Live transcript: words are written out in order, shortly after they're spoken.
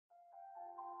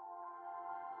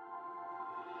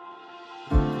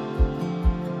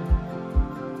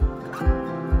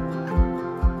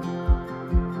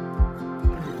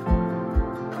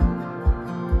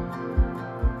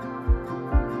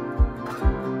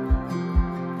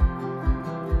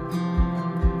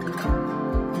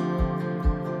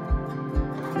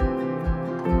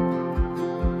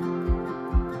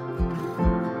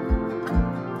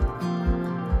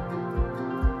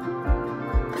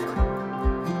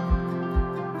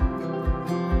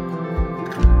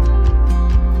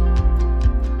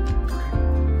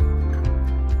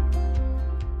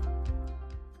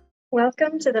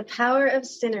Welcome to the Power of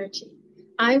Synergy.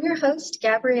 I'm your host,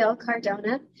 Gabrielle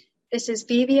Cardona. This is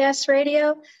BBS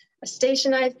Radio, a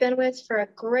station I've been with for a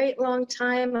great long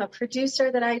time, a producer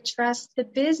that I trust. The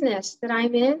business that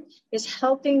I'm in is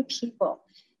helping people.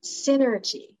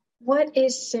 Synergy. What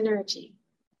is synergy?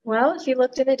 Well, if you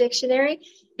looked in the dictionary,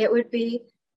 it would be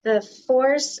the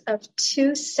force of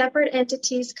two separate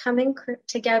entities coming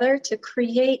together to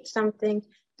create something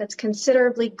that's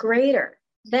considerably greater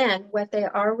than what they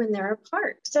are when they're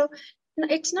apart. So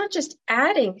it's not just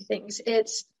adding things,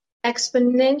 it's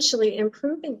exponentially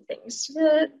improving things.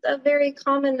 A very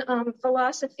common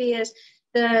philosophy is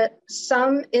the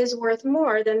sum is worth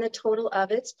more than the total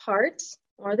of its parts,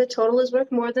 or the total is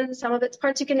worth more than the sum of its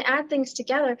parts. You can add things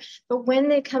together, but when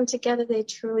they come together, they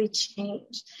truly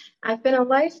change. I've been a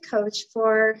life coach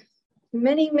for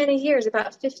many years,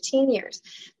 about 15 years.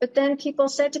 But then people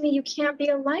said to me, you can't be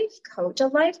a life coach. A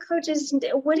life coach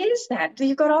what is that?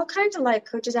 You've got all kinds of life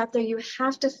coaches out there. You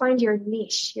have to find your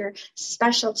niche, your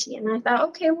specialty. And I thought,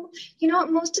 okay, well, you know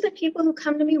what? Most of the people who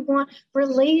come to me want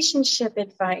relationship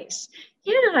advice.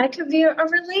 Yeah, I could be a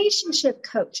relationship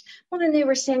coach. Well, then they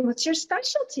were saying, what's your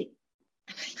specialty?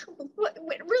 What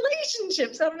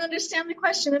relationships? I don't understand the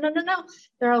question. No.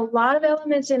 There are a lot of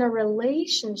elements in a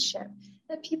relationship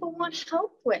that people want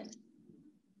help with.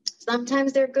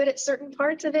 Sometimes they're good at certain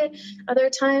parts of it, other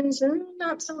times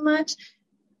not so much.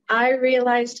 I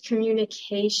realized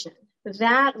communication.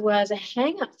 That was a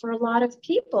hang-up for a lot of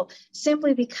people,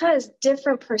 simply because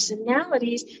different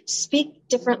personalities speak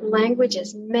different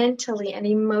languages mentally and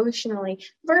emotionally.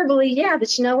 Verbally, yeah,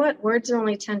 but you know what? Words are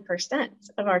only 10%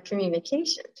 of our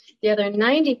communication. The other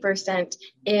 90%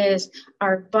 is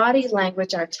our body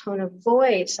language, our tone of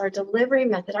voice, our delivery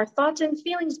method, our thoughts and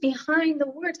feelings behind the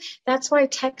words. That's why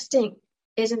texting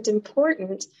isn't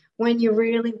important when you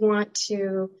really want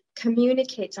to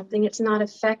communicate something. It's not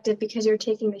effective because you're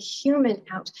taking the human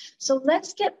out. So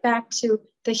let's get back to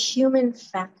the human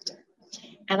factor.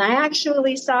 And I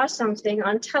actually saw something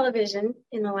on television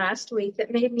in the last week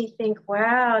that made me think,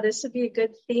 wow, this would be a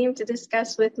good theme to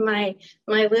discuss with my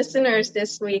listeners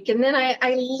this week. And then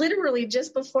I literally,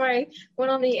 just before I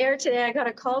went on the air today, I got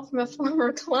a call from a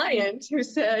former client who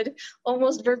said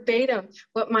almost verbatim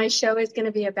what my show is going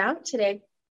to be about today.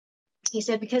 He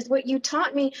said, because what you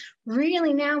taught me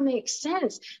really now makes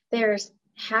sense. There's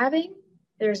having,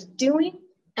 there's doing,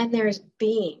 and there's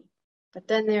being. But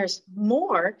then there's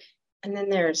more, and then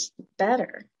there's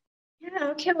better.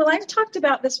 Yeah, okay, well, I've talked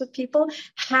about this with people,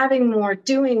 having more,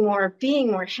 doing more,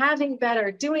 being more, having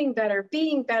better, doing better,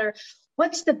 being better.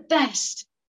 What's the best?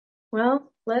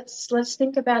 Well, let's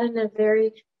think about it in a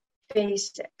very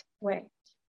basic way.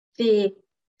 The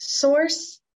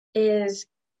source is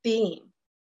being.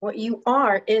 What you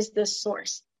are is the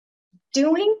source.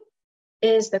 Doing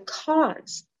is the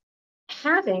cause.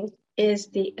 Having is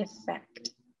the effect.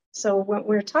 So when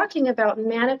we're talking about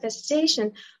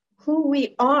manifestation, who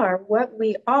we are, what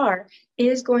we are,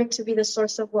 is going to be the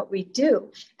source of what we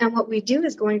do. And what we do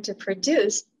is going to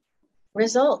produce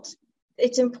results.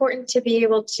 It's important to be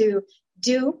able to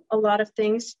do a lot of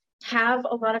things, have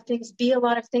a lot of things, be a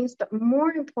lot of things, but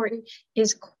more important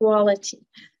is quality.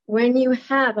 When you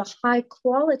have a high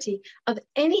quality of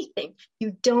anything,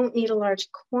 you don't need a large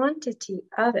quantity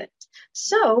of it.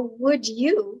 So would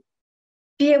you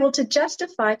be able to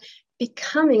justify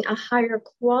becoming a higher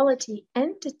quality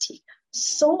entity,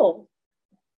 soul,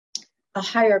 a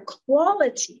higher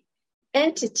quality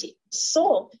entity,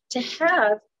 soul, to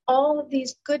have all of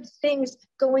these good things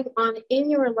going on in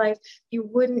your life? You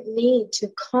wouldn't need to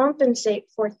compensate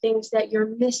for things that you're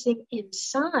missing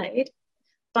inside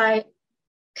by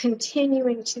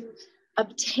continuing to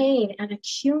obtain and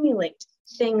accumulate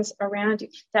things around you.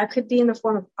 That could be in the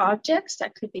form of objects,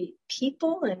 that could be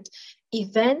people and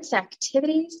events,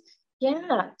 activities.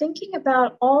 Yeah, thinking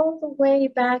about all the way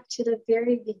back to the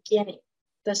very beginning.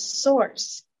 The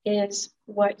source is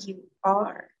what you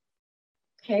are.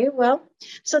 Okay, well,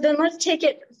 so then let's take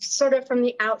it sort of from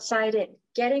the outside in,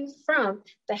 getting from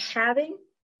the having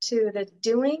to the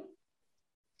doing,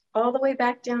 all the way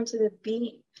back down to the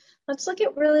being. Let's look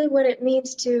at really what it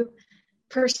means to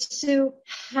pursue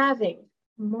having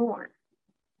more.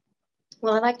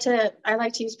 Well, I like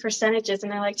to use percentages,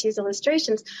 and I like to use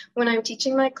illustrations when I'm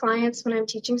teaching my clients, when I'm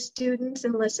teaching students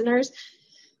and listeners.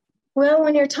 Well,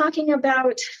 when you're talking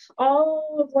about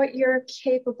all of what you're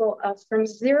capable of from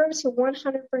 0 to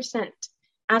 100%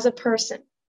 as a person,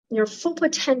 your full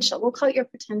potential, we'll call it your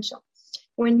potential.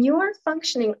 When you're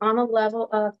functioning on a level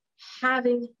of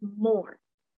having more,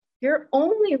 you're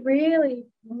only really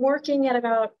working at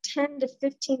about 10 to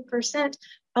 15%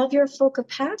 of your full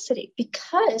capacity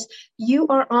because you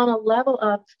are on a level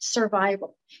of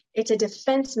survival. It's a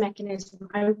defense mechanism.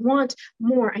 I want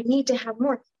more. I need to have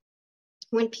more.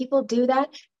 When people do that,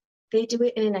 they do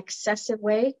it in an excessive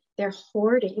way. They're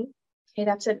hoarding. Okay,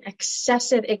 that's an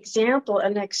excessive example,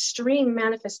 an extreme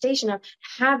manifestation of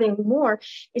having more.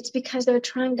 It's because they're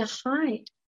trying to hide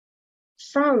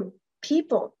from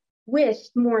people with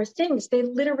more things. They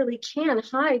literally can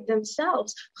hide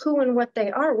themselves, who and what they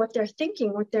are, what they're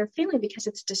thinking, what they're feeling, because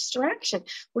it's distraction.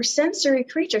 We're sensory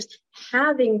creatures.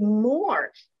 Having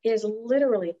more is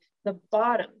literally the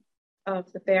bottom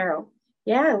of the barrel.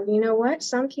 Yeah, you know what?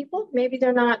 Some people, maybe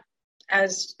they're not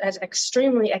as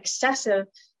extremely excessive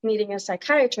needing a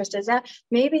psychiatrist as that.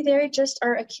 Maybe they just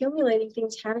are accumulating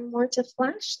things, having more to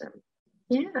flash them.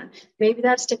 Yeah, maybe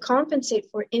that's to compensate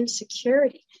for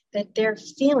insecurity that they're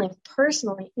feeling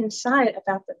personally inside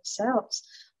about themselves.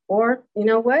 Or, you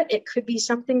know what? It could be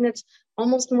something that's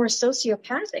almost more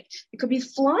sociopathic. It could be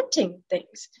flaunting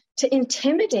things to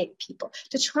intimidate people,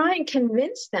 to try and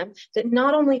convince them that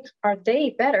not only are they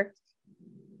better,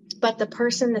 but the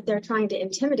person that they're trying to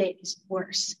intimidate is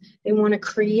worse. They want to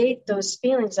create those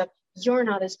feelings of, you're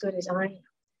not as good as I am.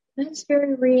 That's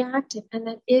very reactive, and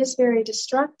that is very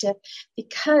destructive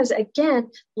because,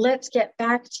 again, let's get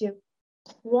back to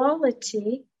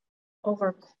quality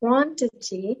over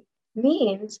quantity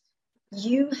means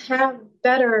you have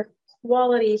better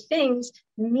quality things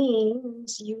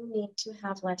means you need to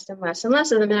have less and less and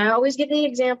less of them. And I always give the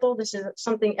example. This is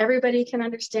something everybody can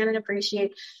understand and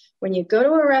appreciate. When you go to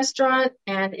a restaurant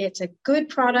and it's a good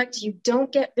product, you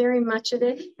don't get very much of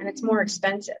it and it's more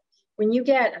expensive. When you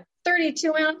get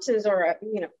 32 ounces or a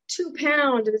 2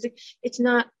 pound, it's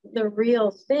not the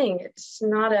real thing. It's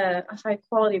not a high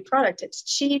quality product. It's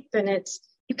cheap and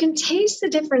you can taste the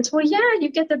difference. Well, yeah, you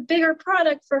get the bigger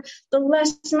product for the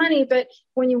less money, but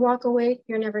when you walk away,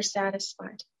 you're never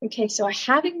satisfied. Okay, so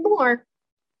having more,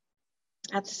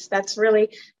 that's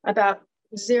really about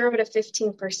 0 to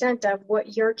 15% of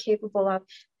what you're capable of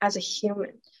as a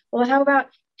human. Well, how about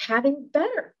having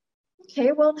better?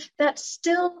 Okay, well, that's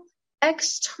still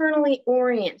externally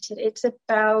oriented. It's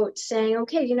about saying,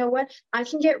 okay, you know what? I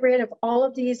can get rid of all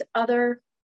of these other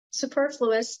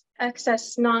superfluous,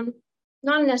 excess,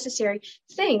 non-necessary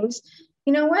things.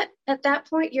 You know what? At that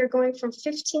point, you're going from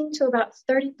 15 to about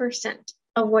 30%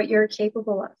 of what you're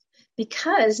capable of,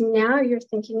 because now you're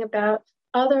thinking about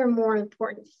other more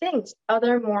important things,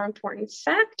 other more important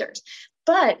factors,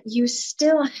 but you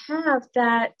still have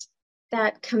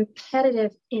that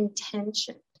competitive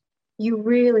intention. You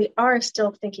really are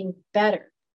still thinking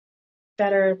better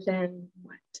than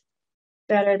what?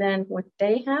 Better than what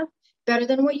they have, better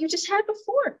than what you just had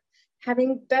before,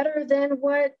 having better than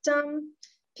what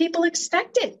people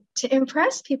expected to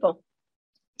impress people.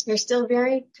 You're still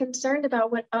very concerned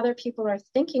about what other people are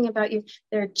thinking about you,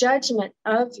 their judgment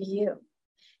of you.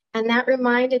 And that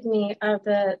reminded me of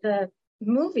the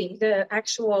movie, the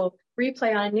actual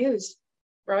replay on a news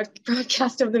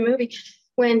broadcast of the movie,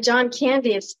 when John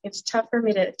Candy, it's tough for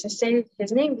me to say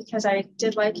his name because I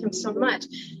did like him so much.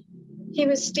 He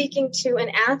was speaking to an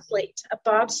athlete, a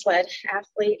bobsled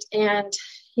athlete, and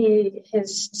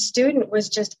his student was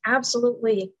just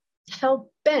absolutely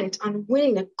hell-bent on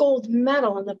winning the gold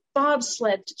medal in the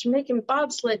Jamaican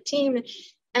bobsled team.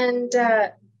 And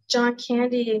John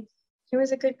Candy, he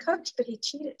was a good coach, but he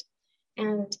cheated.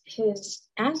 And his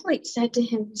athlete said to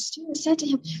him, his student said to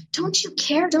him, don't you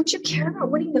care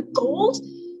about winning the gold?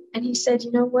 And he said,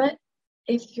 you know what?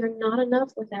 If you're not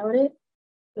enough without it,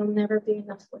 you'll never be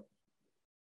enough with it.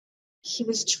 He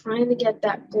was trying to get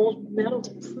that gold medal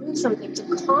to prove something,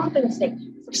 to compensate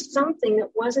for something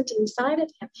that wasn't inside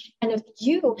of him. And if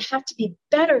you have to be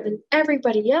better than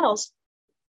everybody else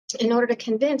in order to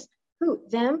convince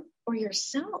them or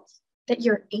yourself that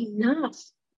you're enough,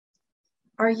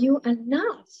 are you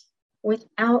enough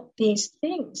without these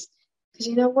things? Because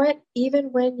you know what?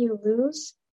 Even when you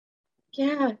lose,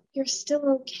 yeah, you're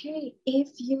still okay if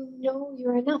you know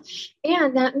you're enough.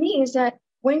 And that means that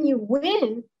when you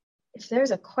win, if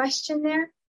there's a question there,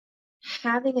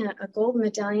 having a gold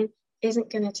medallion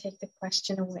isn't going to take the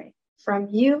question away from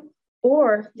you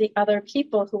or the other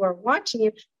people who are watching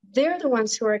you. They're the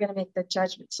ones who are going to make the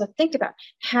judgment. So think about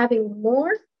having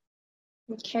more,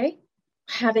 okay,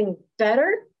 having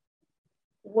better,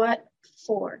 what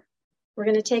for? We're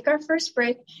going to take our first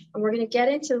break and we're going to get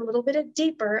into a little bit of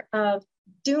deeper of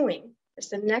doing. It's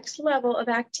the next level of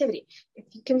activity. If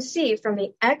you can see from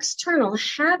the external,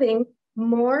 having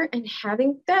more and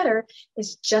having better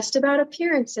is just about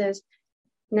appearances.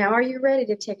 Now, are you ready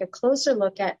to take a closer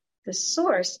look at the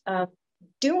source of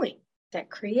doing that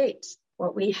creates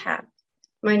what we have.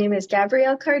 My name is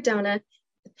Gabrielle Cardona,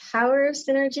 the Power of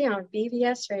Synergy on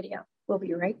BVS Radio. We'll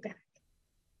be right back.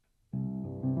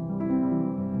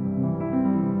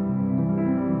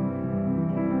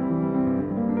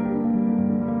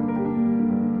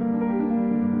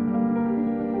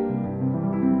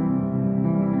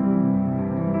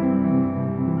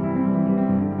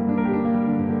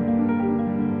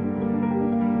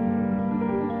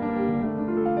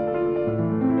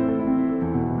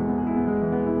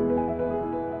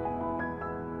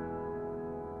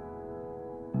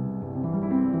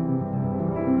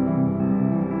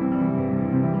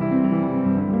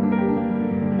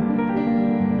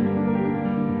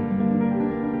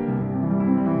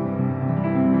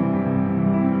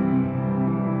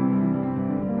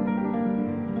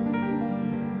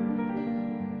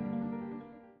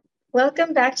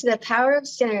 Welcome back to the Power of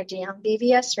Synergy on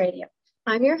BVS Radio.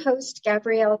 I'm your host,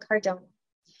 Gabrielle Cardona.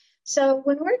 So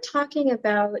when we're talking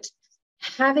about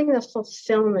having the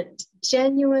fulfillment,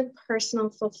 genuine personal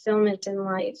fulfillment in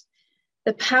life,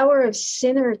 the power of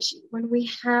synergy, when we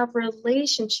have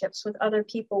relationships with other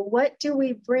people, what do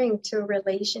we bring to a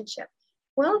relationship?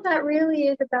 Well, that really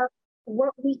is about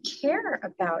what we care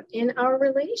about in our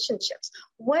relationships.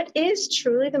 What is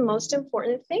truly the most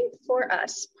important thing for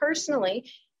us personally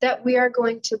that we are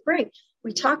going to bring?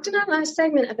 We talked in our last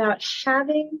segment about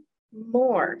having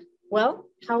more. Well,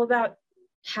 how about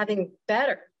having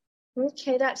better?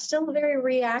 Okay, that's still very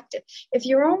reactive. If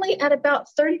you're only at about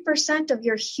 30% of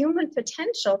your human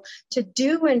potential to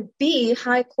do and be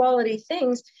high quality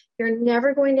things, you're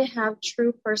never going to have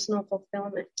true personal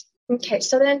fulfillment. Okay,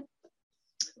 so then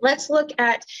let's look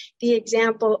at the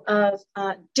example of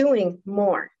doing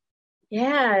more.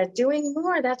 Yeah, doing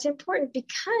more, that's important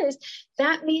because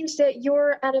that means that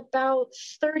you're at about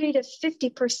 30 to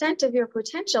 50% of your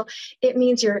potential. It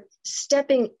means you're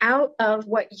stepping out of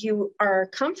what you are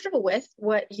comfortable with,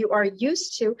 what you are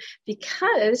used to,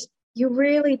 because you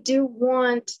really do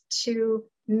want to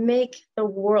make the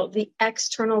world, the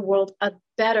external world, a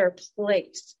better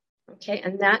place. Okay,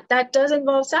 and that does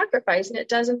involve sacrifice, and it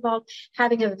does involve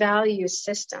having a value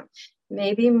system,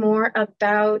 maybe more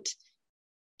about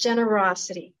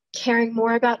generosity, caring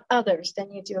more about others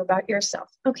than you do about yourself.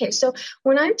 Okay, so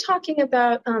when I'm talking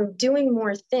about doing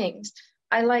more things,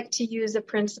 I like to use the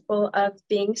principle of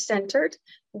being centered.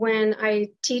 When I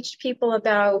teach people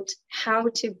about how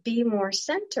to be more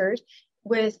centered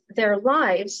with their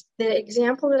lives, the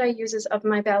example that I use is of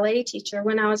my ballet teacher.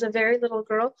 When I was a very little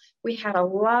girl, we had a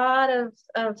lot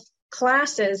of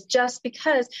classes just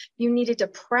because you needed to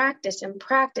practice and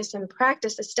practice and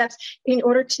practice the steps in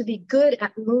order to be good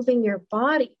at moving your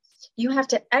body. You have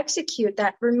to execute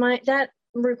that. That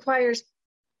requires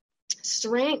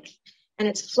strength, and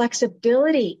it's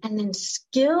flexibility and then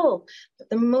skill. But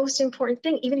the most important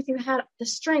thing, even if you had the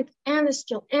strength and the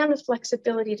skill and the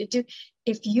flexibility to do,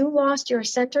 if you lost your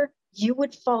center, you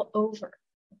would fall over.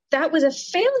 That was a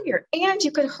failure, and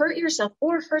you could hurt yourself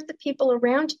or hurt the people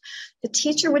around you. The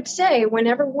teacher would say,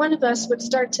 whenever one of us would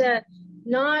start to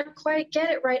not quite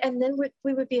get it right, and then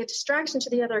we would be a distraction to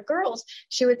the other girls,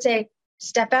 she would say,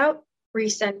 step out,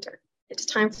 recenter. It's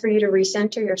time for you to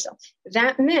recenter yourself.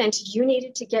 That meant you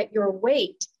needed to get your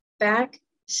weight back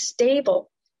stable.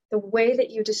 The way that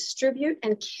you distribute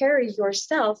and carry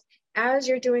yourself as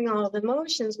you're doing all of the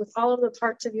motions with all of the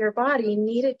parts of your body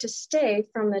needed to stay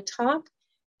from the top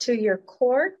to your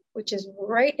core, which is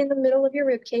right in the middle of your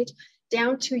rib cage,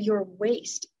 down to your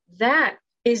waist. That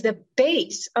is the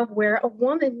base of where a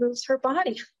woman moves her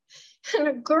body. And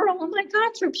a girl, oh my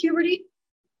God, through puberty,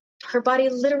 her body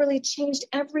literally changed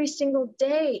every single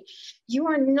day. You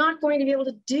are not going to be able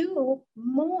to do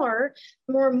more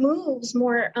moves,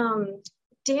 more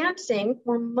dancing,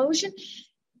 more motion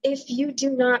if you do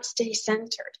not stay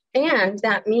centered. And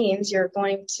that means you're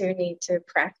going to need to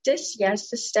practice,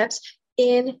 yes, the steps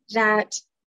in that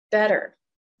better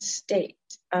state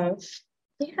of,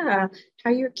 how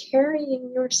you're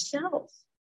carrying yourself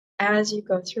as you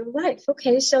go through life.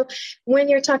 Okay, so when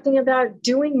you're talking about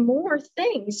doing more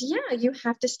things, you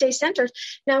have to stay centered.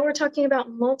 Now we're talking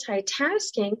about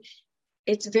multitasking.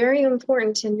 It's very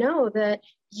important to know that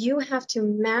you have to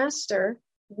master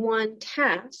one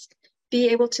task, be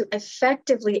able to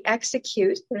effectively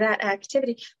execute that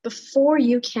activity before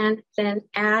you can then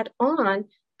add on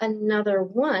another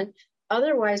one.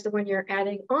 Otherwise, the one you're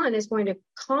adding on is going to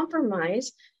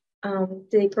compromise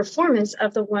the performance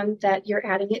of the one that you're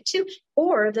adding it to,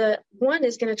 or the one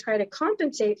is going to try to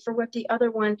compensate for what the other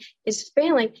one is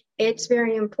failing. It's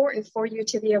very important for you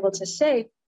to be able to say,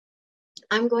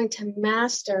 I'm going to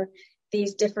master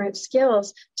these different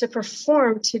skills to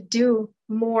perform, to do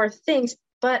more things,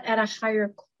 but at a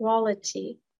higher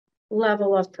quality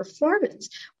level of performance.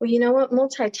 Well, you know what?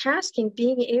 Multitasking,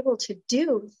 being able to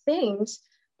do things,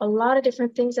 a lot of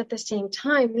different things at the same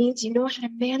time, means you know how to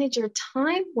manage your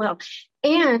time well,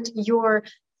 and your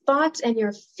thoughts and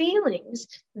your feelings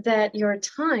that your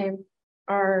time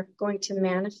are going to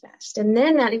manifest. And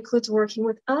then that includes working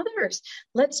with others.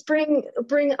 Let's bring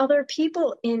other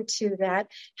people into that.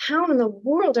 How in the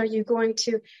world are you going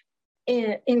to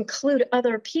include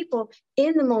other people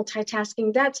in the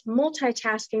multitasking? That's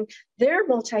multitasking. They're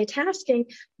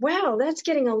multitasking. Wow, that's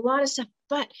getting a lot of stuff.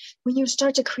 But when you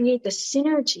start to create the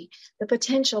synergy, the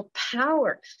potential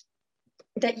power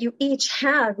that you each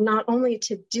have, not only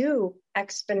to do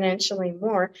exponentially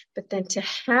more, but then to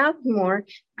have more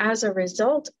as a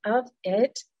result of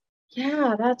it,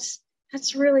 yeah, that's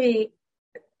really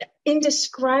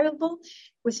indescribable.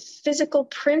 With physical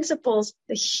principles,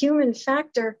 the human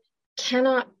factor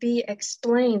cannot be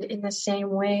explained in the same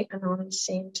way and on the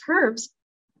same terms,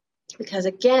 because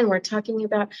again, we're talking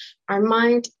about our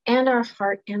mind and our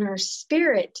heart and our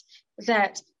spirit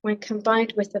that, when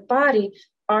combined with the body,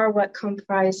 are what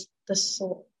comprise the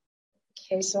soul.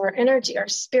 Okay, so our energy, our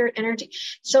spirit energy.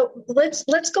 So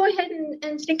let's go ahead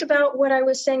and think about what I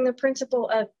was saying, the principle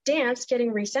of dance,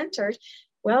 getting recentered.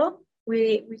 Well,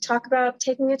 we talk about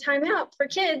taking a time out for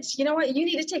kids. You know what? You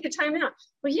need to take a time out.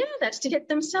 Well, yeah, that's to get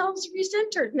themselves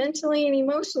recentered mentally and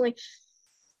emotionally.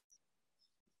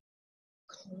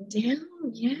 Calm down.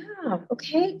 Yeah.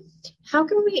 Okay. How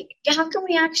can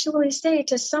we actually say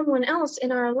to someone else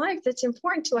in our life that's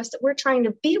important to us, that we're trying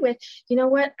to be with, you know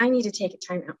what? I need to take a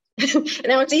time out.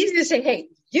 Now it's easy to say, hey,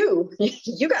 you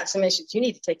got some issues. You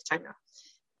need to take a time out.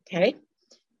 Okay.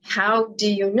 How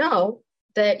do you know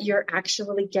that you're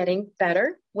actually getting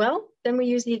better? Well, then we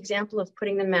use the example of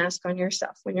putting the mask on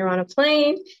yourself. When you're on a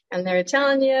plane and they're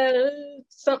telling you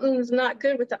something's not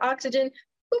good with the oxygen,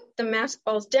 boop, the mask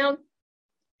falls down.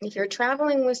 If you're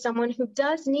traveling with someone who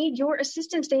does need your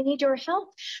assistance, they need your help,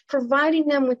 providing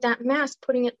them with that mask,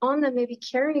 putting it on them, maybe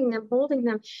carrying them, holding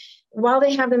them while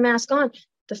they have the mask on,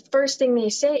 the first thing they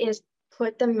say is,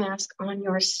 put the mask on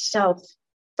yourself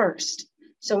first.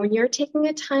 So when you're taking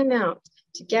a time out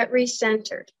to get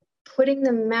recentered, putting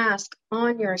the mask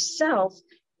on yourself,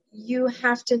 you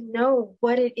have to know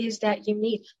what it is that you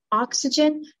need.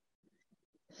 Oxygen,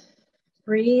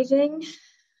 breathing.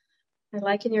 I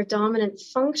liken your dominant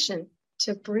function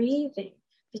to breathing,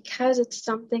 because it's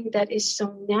something that is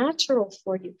so natural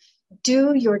for you.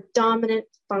 Do your dominant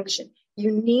function.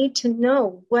 You need to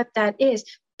know what that is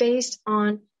based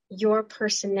on your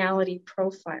personality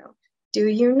profile. Do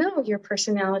you know your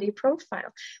personality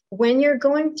profile? When you're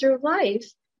going through life,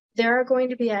 there are going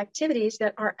to be activities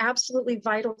that are absolutely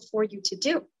vital for you to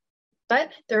do.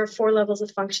 But there are 4 levels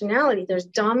of functionality. There's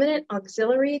dominant,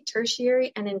 auxiliary,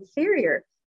 tertiary, and inferior.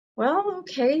 Well,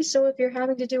 okay, so if you're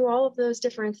having to do all of those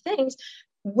different things,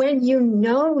 when you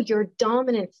know your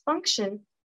dominant function,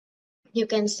 you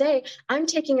can say, I'm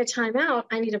taking a time out.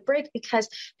 I need a break because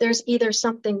there's either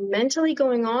something mentally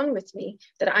going on with me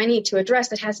that I need to address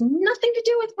that has nothing to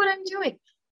do with what I'm doing,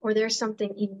 or there's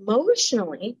something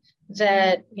emotionally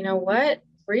that, you know what,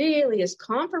 really is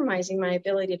compromising my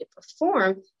ability to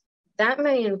perform. That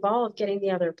may involve getting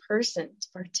the other person to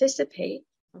participate,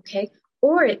 okay?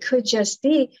 Or it could just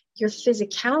be your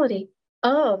physicality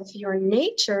of your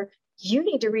nature. You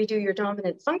need to redo your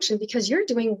dominant function because you're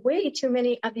doing way too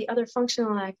many of the other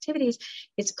functional activities.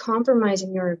 It's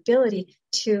compromising your ability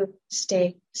to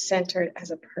stay centered as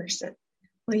a person.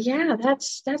 Well, yeah,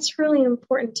 that's really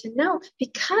important to know,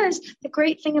 because the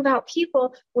great thing about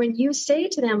people, when you say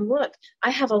to them, look, I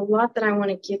have a lot that I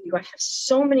want to give you. I have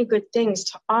so many good things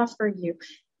to offer you.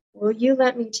 Will you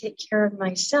let me take care of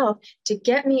myself to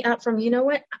get me up from, you know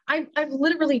what, I've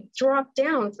literally dropped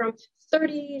down from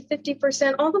 30,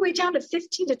 50%, all the way down to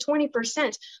 15 to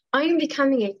 20%. I am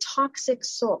becoming a toxic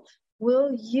soul.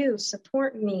 Will you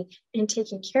support me in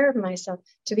taking care of myself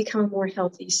to become a more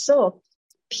healthy soul?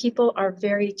 People are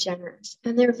very generous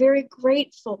and they're very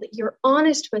grateful that you're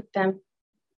honest with them.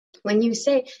 When you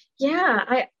say,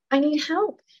 yeah, I need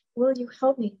help. Will you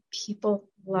help me? People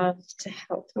love to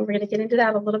help. And we're going to get into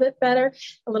that a little bit better,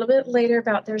 a little bit later,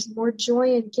 about there's more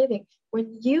joy in giving.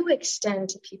 When you extend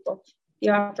to people the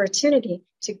opportunity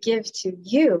to give to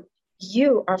you,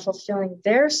 you are fulfilling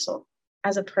their soul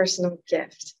as a personal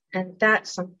gift. And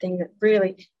that's something that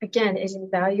really, again, is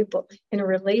invaluable in a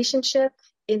relationship.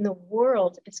 In the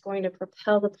world, it's going to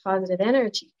propel the positive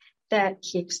energy that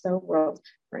keeps the world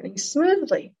running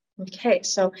smoothly. Okay,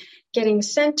 so getting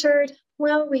centered,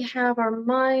 Well, we have our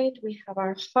mind, we have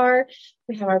our heart,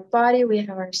 we have our body, we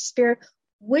have our spirit.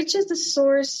 Which is the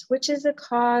source? Which is the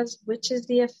cause? Which is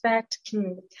the effect?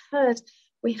 Because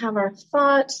we have our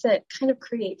thoughts that kind of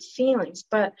create feelings,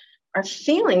 but our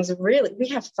feelings really, we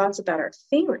have thoughts about our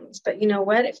feelings, but you know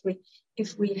what?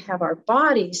 If we have our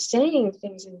body saying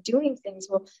things and doing things,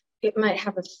 well, it might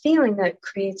have a feeling that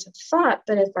creates a thought,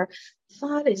 but if our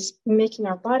thought is making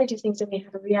our body do things, then we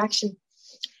have a reaction.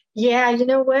 Yeah, you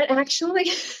know what?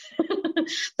 Actually,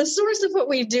 the source of what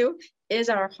we do is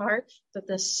our heart, but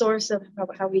the source of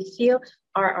how we feel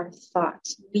are our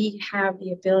thoughts. We have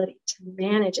the ability to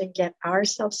manage and get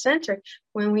ourselves centered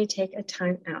when we take a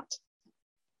time out,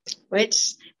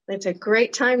 which it's a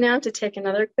great time now to take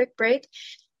another quick break.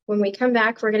 When we come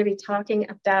back, we're going to be talking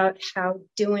about how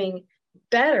doing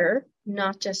better,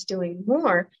 not just doing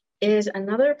more, is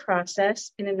another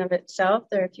process in and of itself.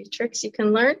 There are a few tricks you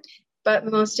can learn, but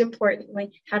most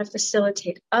importantly, how to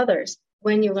facilitate others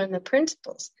when you learn the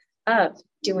principles of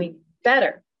doing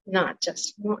better, not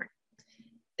just more.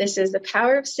 This is The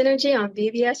Power of Synergy on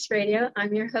BBS Radio.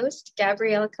 I'm your host,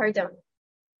 Gabrielle Cardona.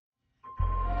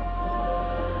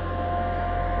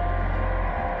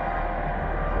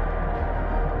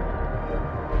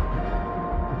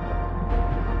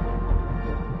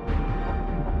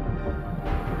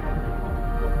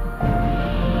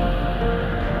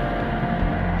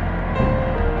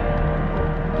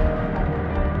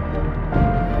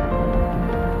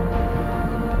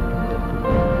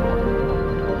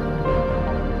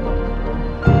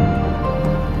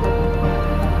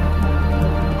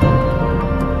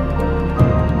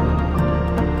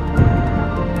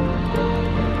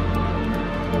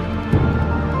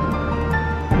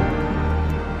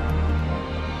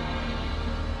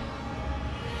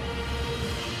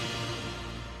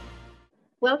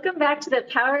 Welcome back to The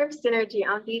Power of Synergy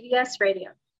on BBS Radio.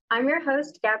 I'm your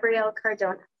host, Gabrielle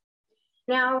Cardona.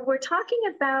 Now, we're talking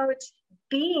about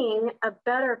being a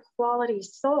better quality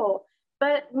soul,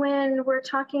 but when we're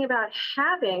talking about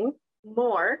having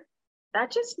more,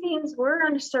 that just means we're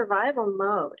in survival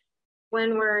mode.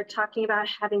 When we're talking about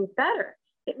having better,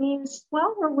 it means,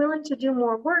 well, we're willing to do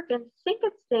more work and think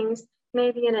of things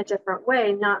maybe in a different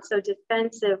way, not so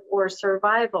defensive or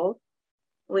survivally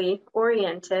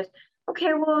oriented.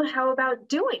 Okay, well, how about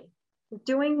doing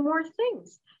more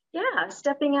things? Yeah,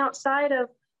 stepping outside of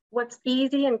what's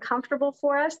easy and comfortable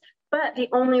for us. But the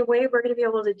only way we're going to be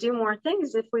able to do more things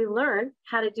is if we learn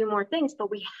how to do more things,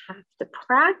 but we have to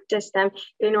practice them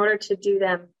in order to do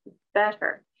them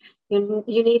better. You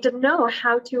need to know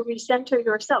how to recenter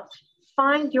yourself.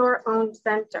 Find your own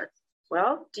center.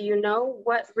 Well, do you know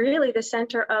what really the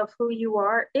center of who you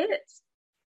are is?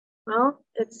 Well,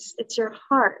 it's your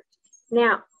heart.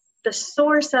 Now, the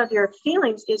source of your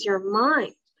feelings is your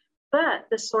mind, but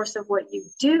the source of what you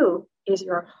do is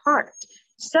your heart.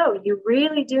 So you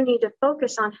really do need to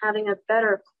focus on having a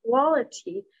better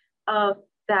quality of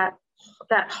that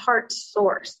heart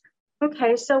source.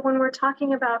 Okay, so when we're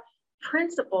talking about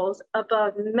principles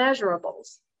above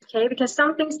measurables, okay, because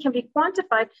some things can be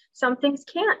quantified, some things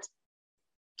can't.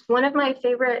 One of my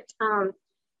favorite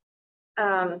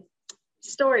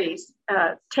stories,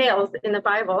 tales in the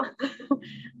Bible.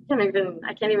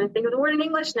 I can't even think of the word in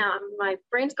English now. My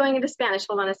brain's going into Spanish.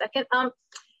 Hold on a second.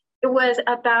 It was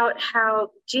about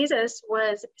how Jesus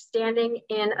was standing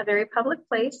in a very public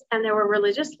place, and there were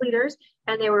religious leaders,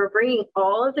 and they were bringing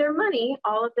all of their money,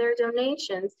 all of their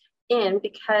donations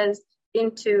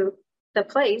into the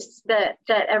place that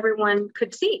everyone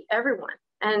could see, everyone,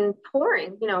 and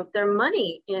pouring, their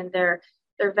money in, their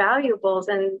valuables,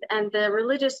 and the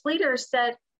religious leaders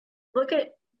said, look at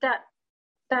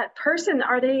that person,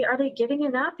 are they giving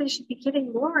enough? They should be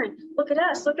giving more. And look at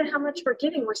us, look at how much we're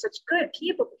giving. We're such good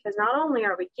people, because not only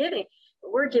are we giving,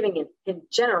 but we're giving in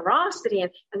generosity,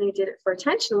 and they did it for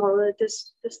attention. Well,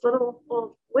 this little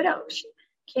old widow, she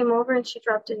came over and she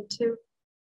dropped in 2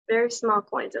 very small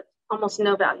coins of almost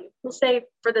no value. We'll say,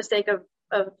 for the sake of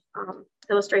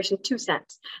illustration, 2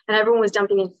 cents. And everyone was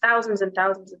dumping in thousands and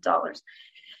thousands of dollars.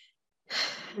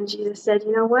 And Jesus said,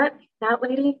 you know what? That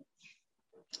lady,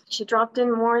 she dropped in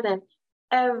more than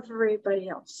everybody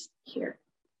else here.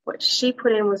 What she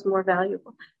put in was more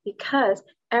valuable, because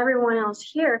everyone else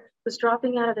here was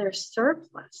dropping out of their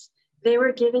surplus. They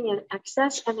were giving in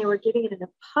excess, and they were giving it in a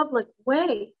public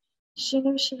way. She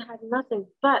knew she had nothing,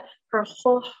 but her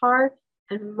whole heart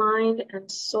and mind and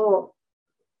soul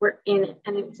were in it.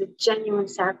 And it was a genuine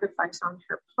sacrifice on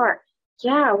her part.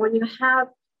 Yeah, when you have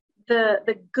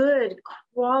the good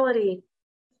quality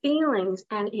feelings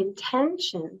and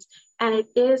intentions, and it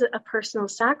is a personal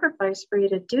sacrifice for you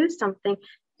to do something,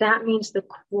 that means the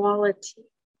quality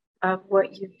of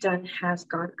what you've done has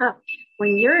gone up.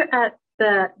 When you're at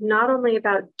the not only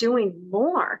about doing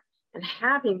more and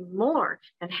having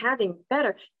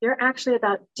better, you're actually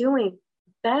about doing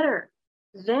better.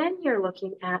 Then you're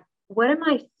looking at what am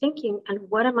I thinking and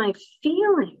what am I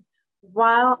feeling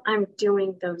while I'm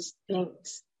doing those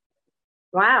things.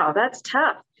 Wow, that's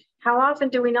tough. How often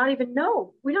do we not even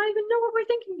know? We don't even know what we're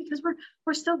thinking because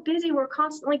we're so busy. We're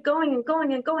constantly going and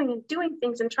going and going and doing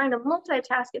things and trying to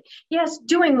multitask it. Yes,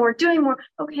 doing more.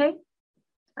 Okay.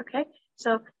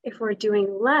 So if we're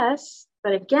doing less,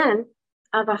 but again,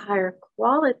 of a higher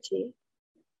quality,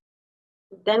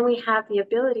 then we have the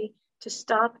ability to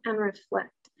stop and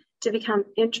reflect, to become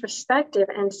introspective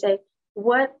and say,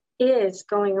 what is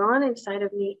going on inside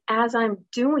of me as I'm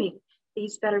doing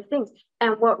these better things?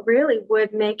 And what really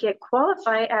would make it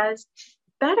qualify as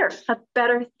better, a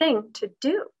better thing to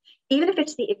do? Even if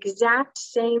it's the exact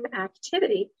same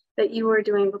activity that you were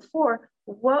doing before,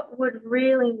 what would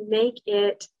really make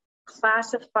it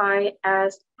classify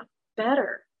as a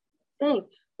better thing?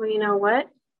 Well, you know what?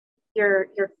 Your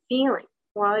feeling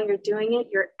while you're doing it,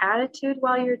 your attitude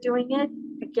while you're doing it.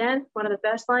 Again, one of the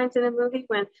best lines in a movie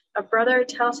when a brother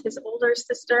tells his older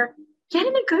sister, get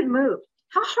in a good mood.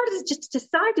 How hard is it just to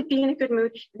decide to be in a good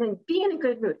mood and then be in a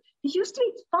good mood? It used to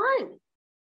be fun.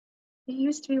 It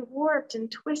used to be warped and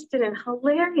twisted and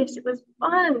hilarious. It was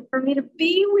fun for me to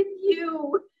be with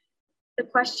you. The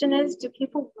question is, do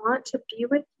people want to be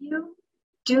with you?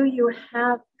 Do you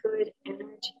have good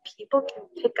energy? People can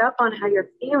pick up on how you're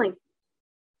feeling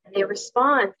and they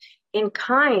respond in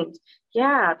kind.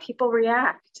 Yeah, people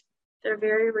react. They're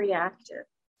very reactive.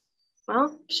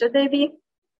 Well, should they be?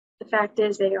 The fact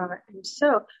is they are. And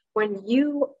so when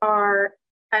you are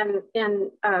in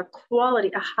a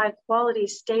high quality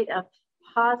state of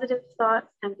positive thoughts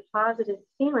and positive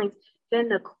feelings, then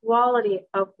the quality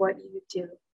of what you do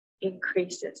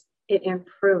increases. It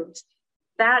improves.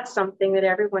 That's something that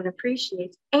everyone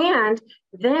appreciates. And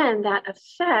then that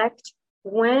effect,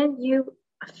 when you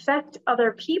affect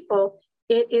other people,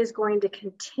 it is going to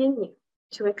continue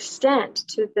to extend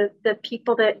to the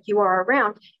people that you are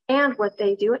around and what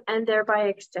they do, and thereby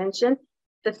extension,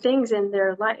 the things in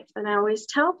their life. And I always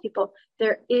tell people,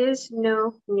 there is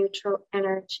no neutral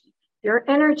energy. Your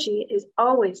energy is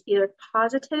always either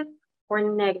positive or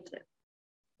negative.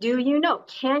 Do you know?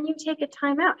 Can you take a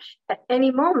time out at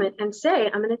any moment and say,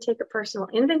 I'm going to take a personal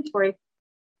inventory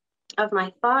of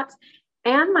my thoughts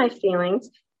and my feelings,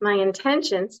 my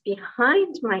intentions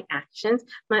behind my actions,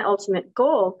 my ultimate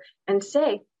goal, and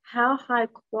say, how high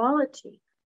quality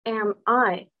am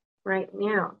I right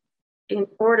now in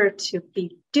order to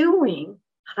be doing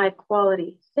high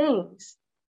quality things?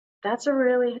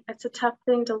 It's a tough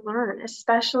thing to learn,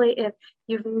 especially if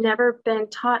you've never been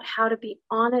taught how to be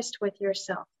honest with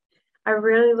yourself. I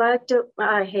really liked it. Well,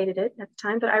 I hated it at the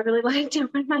time, but I really liked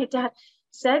it when my dad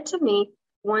said to me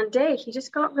one day, he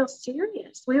just got real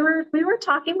serious. We were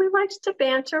talking, we liked to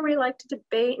banter, we liked to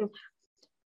debate. And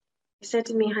he said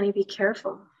to me, honey, be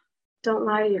careful. Don't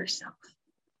lie to yourself.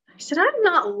 I said, I'm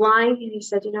not lying. And he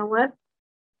said, you know what?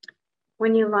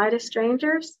 When you lie to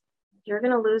strangers, you're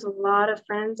going to lose a lot of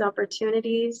friends,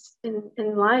 opportunities in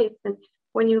life. And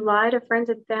when you lie to friends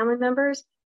and family members,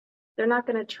 they're not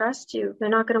going to trust you. They're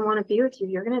not going to want to be with you.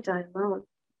 You're going to die alone.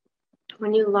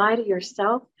 When you lie to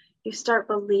yourself, you start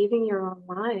believing your own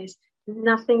lies.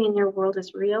 Nothing in your world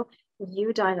is real.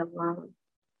 You died alone.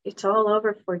 It's all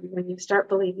over for you when you start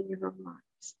believing your own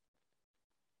lies.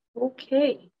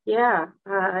 Okay, yeah,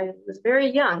 I was very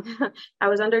young. I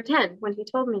was under 10 when he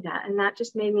told me that. And that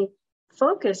just made me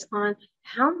focus on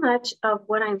how much of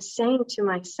what I'm saying to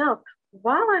myself,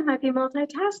 while I might be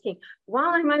multitasking,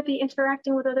 while I might be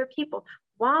interacting with other people,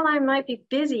 while I might be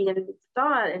busy in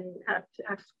thought and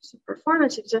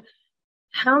performance,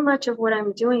 how much of what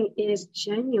I'm doing is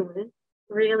genuine,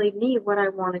 really me, what I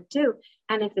want to do.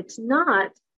 And if it's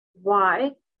not,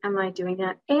 why am I doing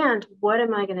that? And what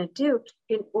am I going to do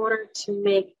in order to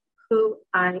make who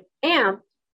I am,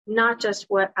 not just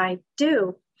what I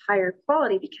do, higher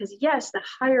quality? Because yes, the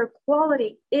higher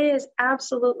quality is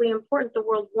absolutely important. The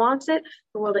world wants it.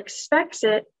 The world expects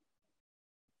it.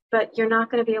 But you're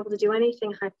not going to be able to do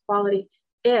anything high quality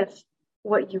if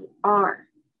what you are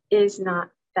is not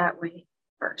that way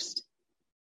first.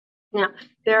 Now,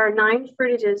 there are 9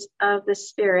 fruitages of the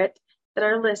Spirit that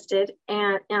are listed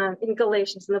and in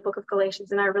Galatians, in the book of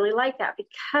Galatians. And I really like that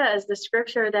because the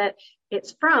scripture that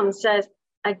it's from says,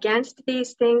 against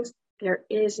these things, there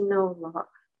is no law.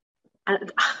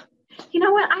 And, you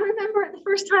know what? I remember the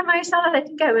first time I saw that, I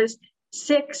think I was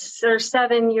 6 or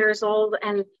 7 years old.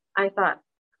 And I thought,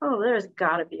 oh, there's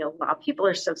got to be a law. People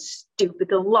are so stupid.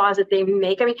 The laws that they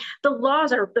make. I mean, the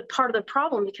laws are the part of the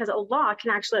problem, because a law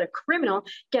can actually let a criminal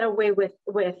get away with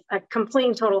a complete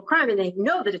and total crime, and they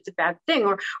know that it's a bad thing,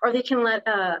 or they can let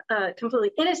a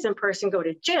completely innocent person go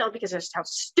to jail because that's how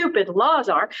stupid laws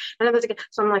are. And I was like,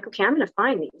 so I'm like, okay, I'm going to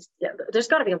find these. Yeah, there's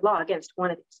got to be a law against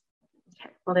one of these.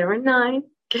 Okay, well, there were 9.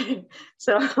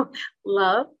 So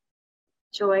love,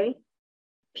 joy,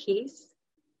 peace,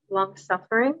 long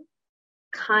suffering,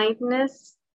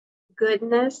 kindness,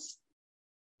 goodness,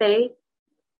 faith,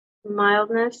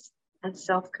 mildness, and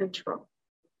self-control.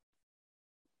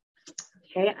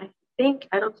 Okay,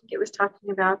 I don't think it was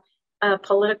talking about a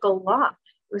political law.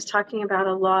 It was talking about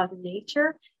a law of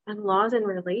nature and laws in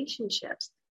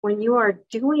relationships. When you are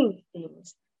doing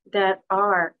things that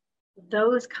are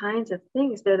those kinds of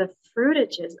things, they're the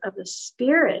fruitages of the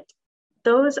Spirit.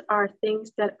 Those are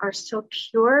things that are so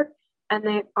pure and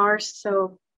they are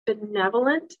so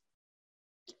benevolent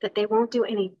that they won't do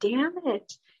any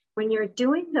damage. When you're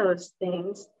doing those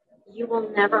things, you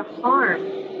will never harm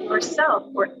yourself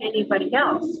or anybody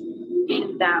else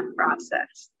in that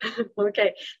process.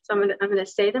 Okay, so I'm gonna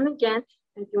say them again.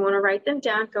 And if you want to write them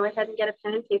down, go ahead and get a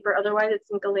pen and paper. Otherwise, it's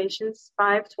in Galatians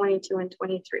 5:22 and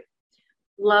 23.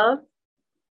 Love,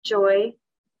 joy,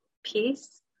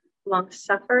 peace, long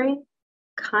suffering,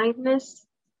 kindness,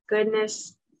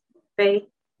 goodness, faith,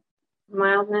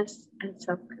 mildness, and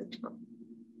self-control.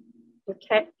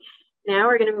 Okay, now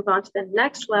we're going to move on to the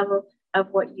next level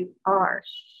of what you are.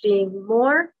 Being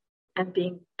more and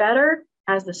being better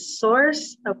as the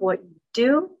source of what you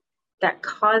do that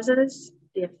causes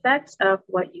the effects of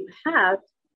what you have.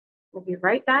 We'll be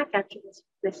right back after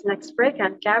this next break.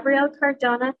 I'm Gabrielle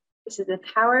Cardona. This is the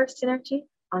Power of Synergy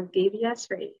on BBS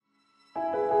Radio.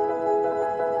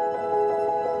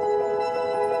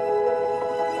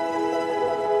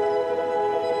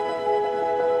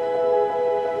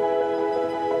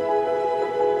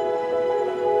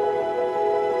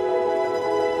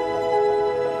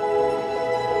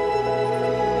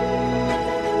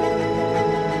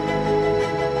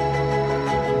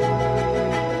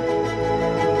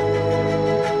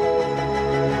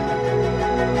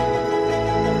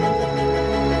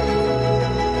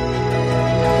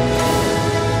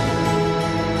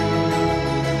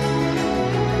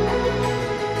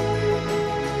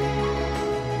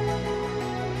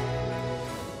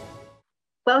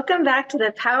 Welcome back to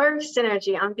the Power of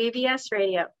Synergy on BBS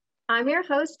Radio. I'm your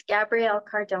host, Gabrielle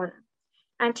Cardona.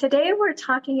 And today we're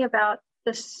talking about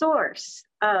the source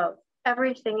of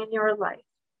everything in your life.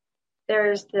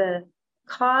 There's the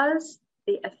cause,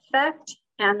 the effect,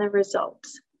 and the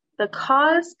results. The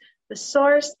cause, the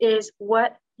source is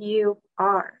what you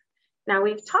are. Now,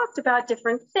 we've talked about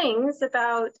different things,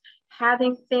 about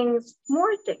having things,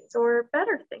 more things or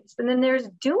better things. And then there's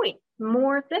doing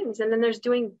more things. And then there's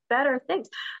doing better things.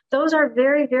 Those are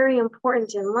very, very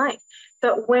important in life.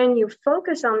 But when you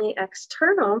focus on the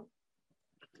external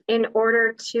in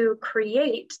order to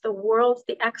create the world,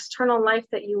 the external life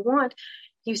that you want,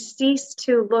 you cease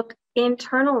to look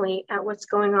internally at what's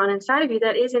going on inside of you.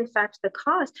 That is, in fact, the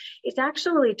cause. It's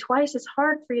actually twice as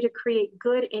hard for you to create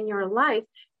good in your life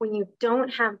when you don't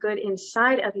have good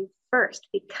inside of you first,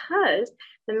 because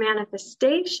the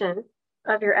manifestation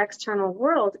of your external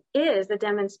world is the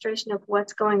demonstration of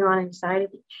what's going on inside of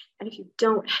you. And if you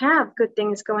don't have good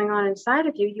things going on inside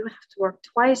of you, you have to work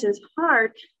twice as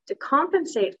hard to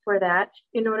compensate for that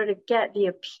in order to get the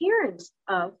appearance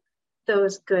of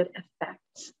those good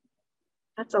effects.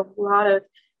 That's a lot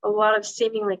of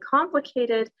seemingly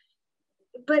complicated,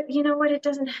 but you know what? It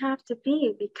doesn't have to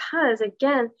be, because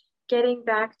again, getting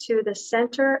back to the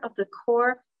center of the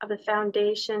core of the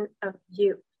foundation of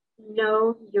you.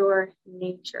 Know your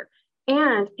nature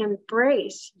and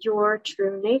embrace your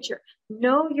true nature.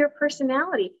 Know your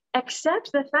personality.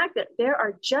 Accept the fact that there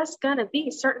are just going to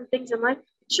be certain things in life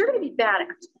that you're going to be bad at.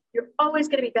 You're always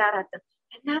going to be bad at them.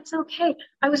 And that's okay.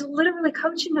 I was literally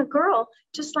coaching a girl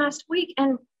just last week,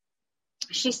 and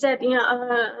she said,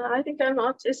 I think I'm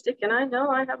autistic, and I know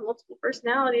I have multiple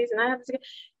personalities, and I have this.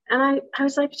 And I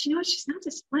was like, but you know what? She's not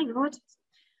displaying autism.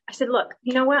 I said, look,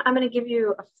 you know what? I'm going to give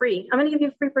you a free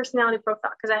personality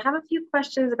profile, because I have a few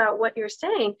questions about what you're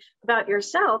saying about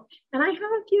yourself. And I have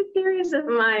a few theories of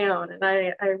my own. And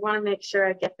I want to make sure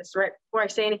I get this right before I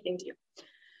say anything to you.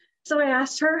 So I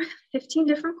asked her 15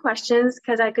 different questions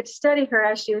because I could study her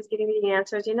as she was giving me the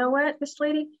answers. You know what, this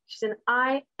lady? She's an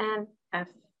INFJ.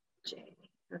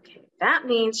 Okay, that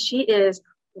means she is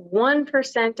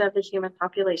 1% of the human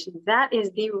population. That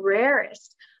is the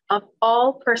rarest of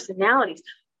all personalities.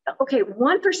 Okay,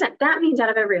 1%, that means out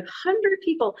of every 100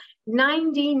 people,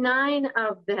 99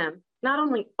 of them not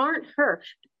only aren't her,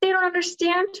 don't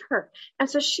understand her. And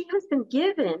so she has been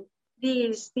given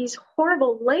these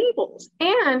horrible labels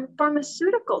and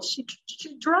pharmaceuticals.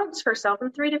 She drugs herself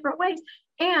in 3 different ways.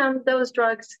 And those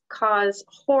drugs cause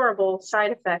horrible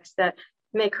side effects that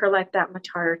make her life that much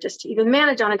harder just to even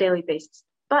manage on a daily basis.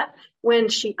 But when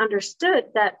she understood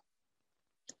that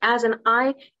as an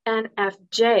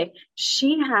INFJ,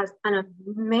 she has an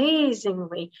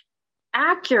amazingly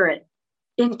accurate,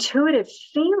 intuitive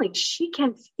feeling. She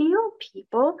can feel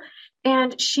people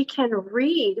and she can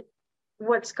read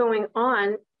what's going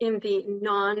on in the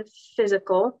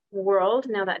non-physical world.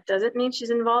 Now, that doesn't mean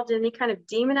she's involved in any kind of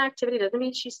demon activity. It doesn't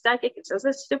mean she's psychic. It says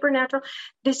it's supernatural.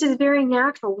 This is very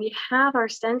natural. We have our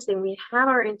sensing. We have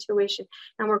our intuition,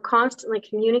 and we're constantly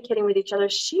communicating with each other.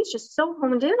 She's just so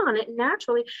honed in on it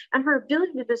naturally, and her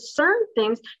ability to discern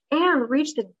things and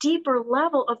reach the deeper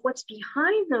level of what's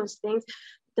behind those things.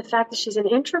 The fact that she's an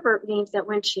introvert means that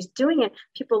when she's doing it,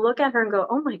 people look at her and go,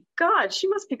 oh my God, she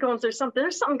must be going through something.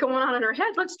 There's something going on in her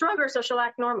head. Let's drug her so she'll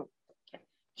act normal. Okay.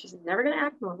 She's never going to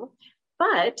act normal.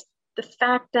 But the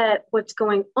fact that what's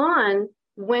going on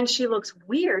when she looks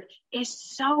weird is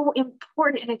so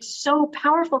important and it's so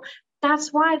powerful.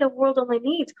 That's why the world only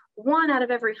needs 1 out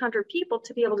of every 100 people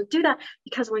to be able to do that.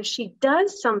 Because when she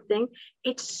does something,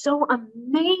 it's so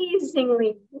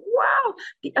amazingly, wow,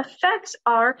 the effects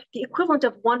are the equivalent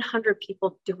of 100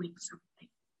 people doing something.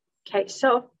 Okay,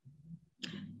 so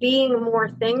being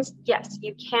more things, yes,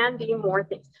 you can be more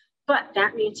things. But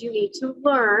that means you need to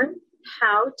learn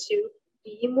how to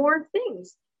be more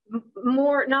things.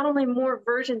 More, not only more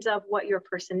versions of what your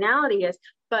personality is,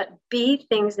 but be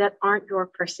things that aren't your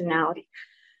personality.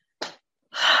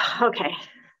 Okay,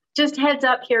 just heads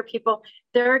up here, people.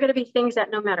 There are going to be things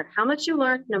that no matter how much you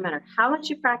learn, no matter how much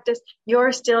you practice,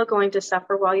 you're still going to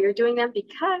suffer while you're doing them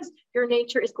because your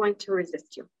nature is going to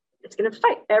resist you. It's going to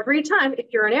fight every time. If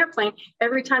you're an airplane,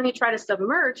 every time you try to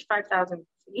submerge 5,000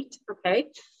 feet, okay,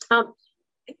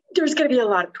 there's going to be a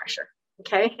lot of pressure.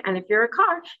 Okay. And if you're a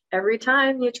car, every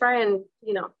time you try and,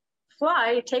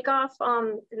 fly, take off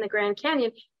in the Grand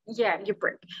Canyon, yeah, you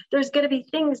break. There's going to be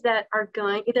things that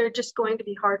they're just going to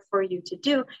be hard for you to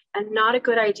do and not a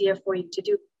good idea for you to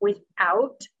do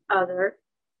without other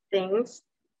things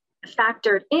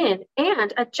factored in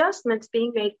and adjustments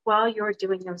being made while you're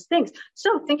doing those things.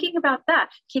 So thinking about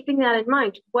that, keeping that in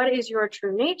mind, what is your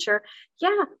true nature?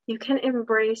 Yeah, you can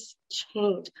embrace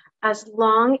change as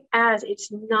long as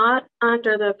it's not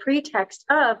under the pretext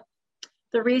of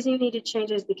the reason you need to change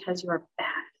is because you're bad.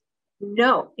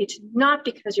 No, it's not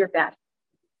because you're bad.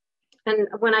 And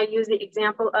when I use the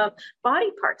example of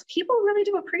body parts, people really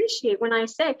do appreciate when I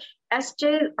say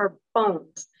SJs are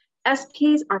bones,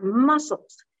 SPs are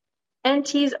muscles,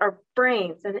 NTs are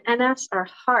brains, and NFs are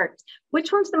hearts.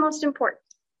 Which one's the most important?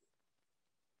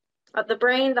 The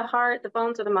brain, the heart, the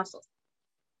bones, or the muscles?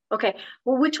 Okay,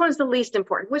 well, which one's the least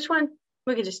important? Which one?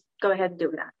 We could just go ahead and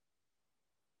do that.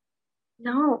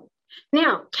 No.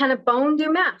 Now, can a bone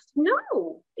do math?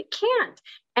 No, it can't.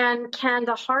 And can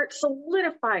the heart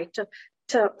solidify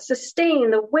to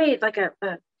sustain the weight like a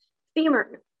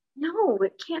femur? No,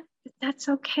 it can't. That's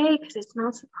okay because it's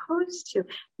not supposed to.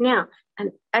 Now,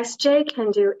 an SJ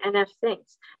can do NF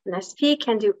things. An SP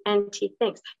can do NT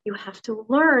things. You have to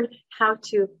learn how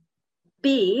to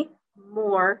be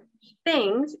more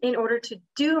things in order to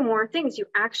do more things. You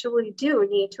actually do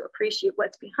need to appreciate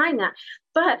what's behind that.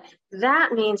 But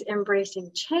that means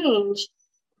embracing change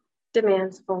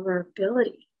demands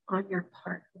vulnerability on your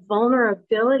part.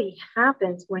 Vulnerability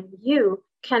happens when you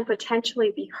can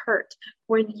potentially be hurt.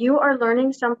 When you are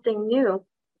learning something new,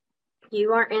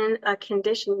 you are in a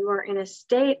condition, you are in a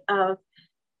state of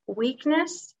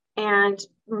weakness and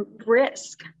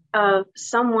risk of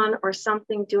someone or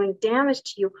something doing damage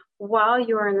to you while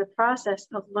you are in the process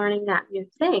of learning that new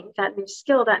thing, that new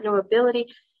skill, that new ability.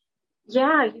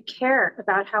 Yeah, you care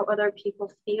about how other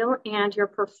people feel, and your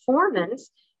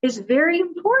performance is very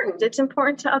important. It's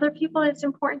important to other people. It's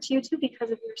important to you too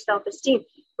because of your self-esteem.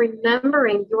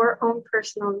 Remembering your own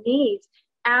personal needs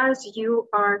as you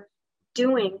are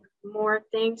doing more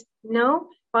things. No,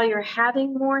 while you're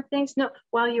having more things. No,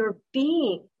 while you're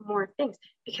being more things,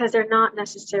 because they're not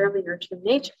necessarily your true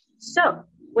nature. So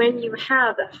when you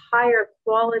have a higher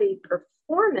quality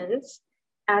performance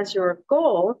as your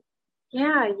goal,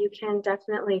 yeah, you can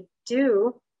definitely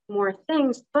do more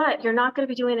things, but you're not going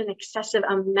to be doing an excessive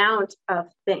amount of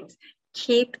things.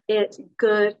 Keep it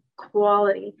good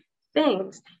quality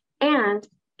things and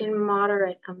in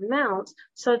moderate amounts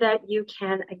so that you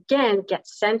can, again, get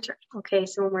centered. Okay,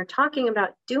 so when we're talking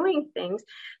about doing things,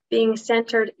 being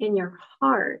centered in your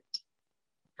heart,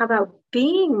 how about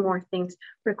being more things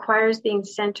requires being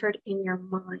centered in your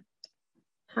mind?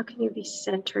 How can you be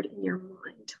centered in your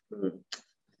mind?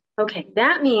 Okay,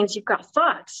 that means you've got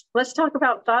thoughts. Let's talk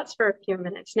about thoughts for a few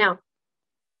minutes. Now,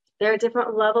 there are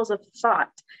different levels of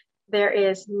thought. There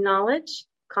is knowledge,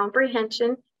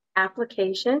 comprehension,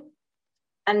 application,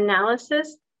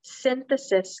 analysis,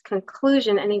 synthesis,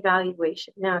 conclusion, and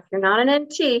evaluation. Now, if you're not an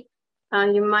NT,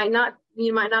 you might not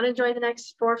enjoy the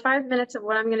next 4 or 5 minutes of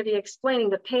what I'm going to be explaining,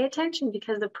 but pay attention,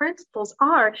 because the principles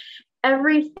are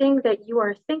everything that you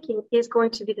are thinking is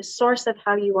going to be the source of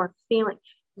how you are feeling.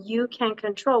 You can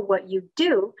control what you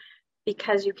do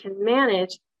because you can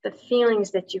manage the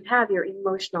feelings that you have, your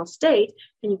emotional state,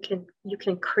 and you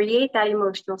can create that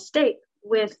emotional state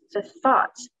with the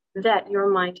thoughts that your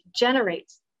mind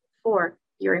generates for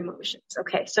your emotions.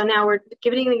 Okay, so now we're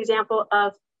giving an example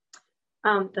of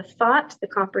the thought, the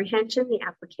comprehension, the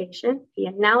application, the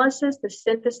analysis, the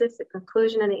synthesis, the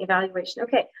conclusion, and the evaluation.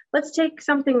 Okay, let's take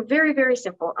something very, very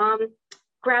simple.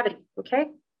 Gravity, okay?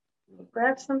 Let me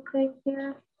grab something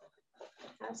here,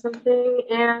 have something,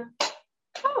 and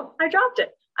oh, I dropped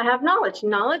it. I have knowledge.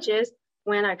 Knowledge is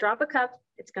when I drop a cup,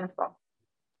 it's going to fall.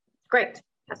 Great.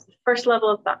 That's the first level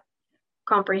of thought.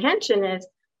 Comprehension is,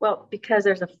 well, because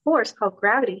there's a force called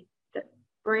gravity that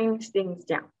brings things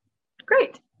down.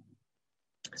 Great.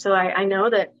 So I know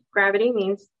that gravity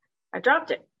means I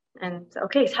dropped it. And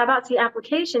okay, so how about the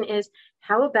application is,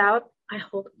 how about I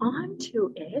hold on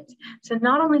to it? So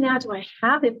not only now do I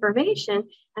have information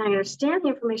and I understand the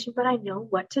information, but I know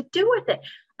what to do with it.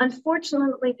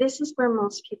 Unfortunately, this is where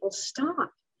most people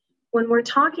stop. When we're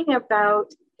talking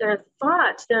about their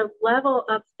thoughts, their level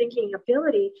of thinking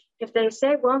ability, if they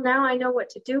say, well, now I know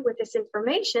what to do with this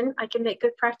information, I can make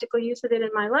good practical use of it in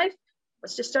my life,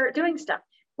 let's just start doing stuff.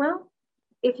 Well,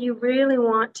 if you really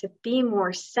want to be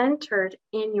more centered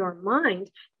in your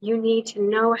mind, you need to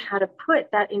know how to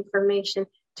put that information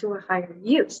to a higher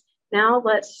use. Now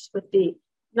let's, with the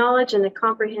knowledge and the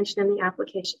comprehension and the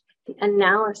application, the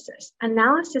analysis.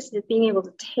 Analysis is being able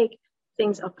to take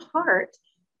things apart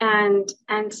and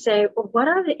say, well, what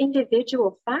are the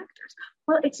individual factors?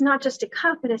 Well, it's not just a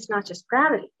cup and it's not just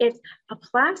gravity. It's a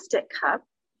plastic cup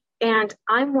and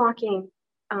I'm walking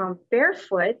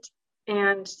barefoot.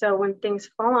 And so when things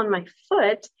fall on my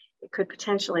foot, it could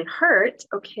potentially hurt.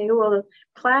 Okay, well, the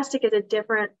plastic is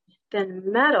different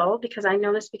than metal because I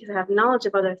know this because I have knowledge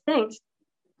of other things.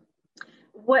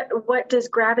 What does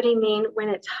gravity mean when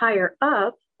it's higher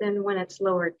up than when it's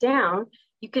lower down?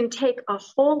 You can take a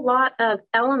whole lot of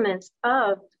elements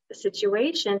of the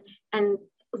situation and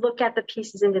look at the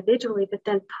pieces individually, but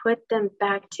then put them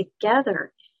back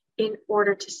together in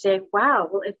order to say, wow,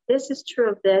 well, if this is true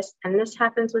of this, and this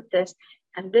happens with this,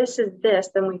 and this is this,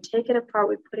 then we take it apart,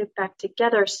 we put it back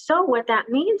together. So what that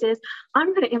means is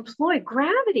I'm going to employ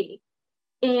gravity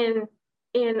in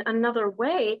another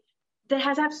way that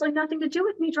has absolutely nothing to do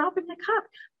with me dropping the cup.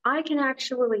 I can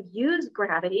actually use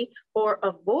gravity or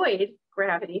avoid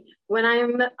gravity when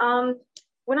I'm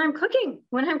cooking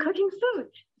food,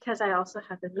 because I also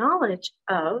have the knowledge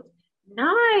of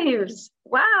knives.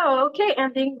 Wow. Okay.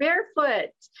 And being barefoot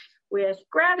with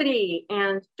gravity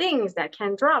and things that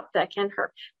can drop, that can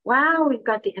hurt. Wow. We've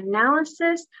got the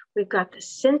analysis, we've got the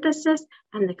synthesis,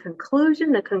 and the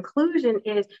conclusion. The conclusion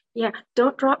is, yeah,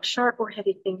 don't drop sharp or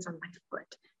heavy things on my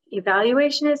foot.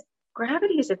 Evaluation is,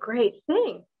 gravity is a great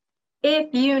thing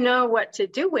if you know what to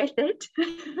do with it.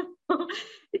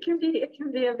 It can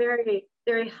be a very,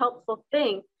 very helpful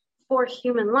thing for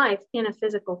human life in a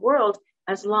physical world,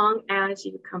 as long as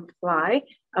you comply,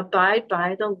 abide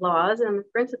by the laws and the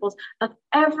principles of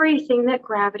everything that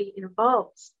gravity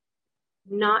involves.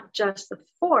 Not just the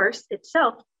force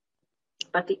itself,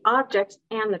 but the objects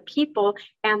and the people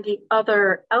and the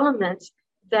other elements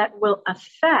that will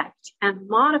affect and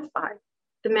modify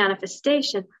the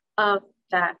manifestation of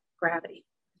that gravity.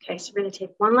 Okay, so we're going to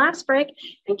take one last break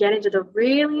and get into the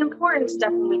really important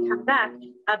stuff when we come back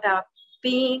about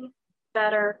being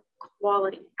better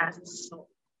quality as a soul.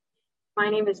 My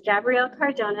name is Gabrielle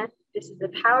Cardona. This is the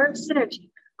Power of Synergy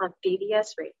on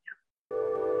BBS Radio.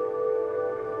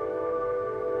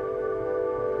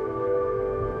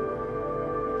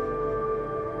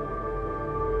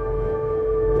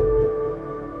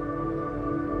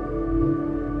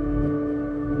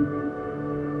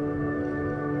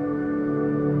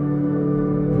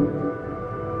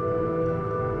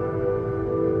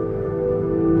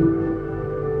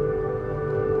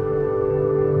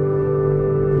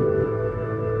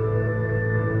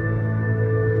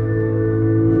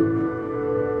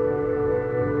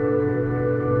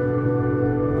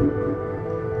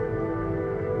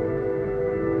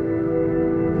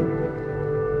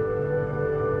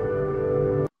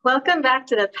 Welcome back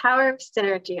to the Power of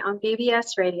Synergy on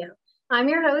BBS Radio. I'm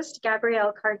your host,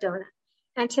 Gabrielle Cardona,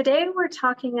 and today we're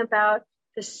talking about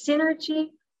the synergy,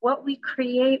 what we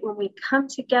create when we come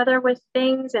together with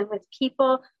things and with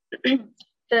people,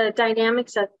 the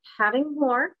dynamics of having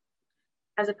more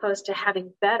as opposed to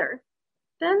having better,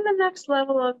 then the next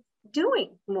level of doing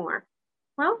more.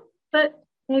 Well, but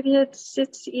maybe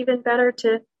it's even better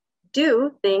to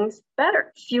do things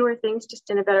better, fewer things just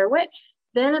in a better way.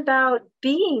 Then about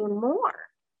being more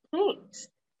things.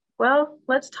 Well,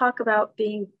 let's talk about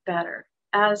being better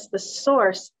as the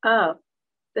source of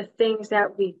the things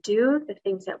that we do, the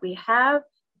things that we have,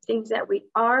 things that we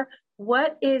are.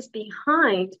 What is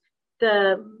behind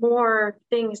the more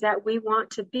things that we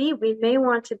want to be? We may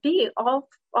want to be all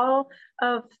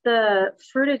of the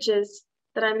fruitages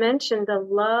that I mentioned, the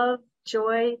love,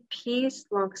 joy, peace,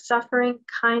 long-suffering,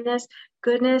 kindness,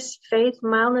 goodness, faith,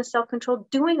 mildness, self-control,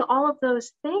 doing all of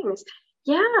those things.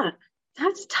 Yeah,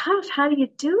 that's tough. How do you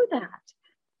do that?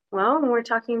 Well, when we're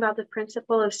talking about the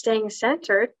principle of staying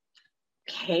centered,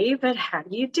 okay, but how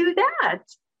do you do that?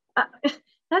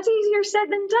 That's easier said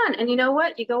than done. And you know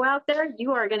what? You go out there,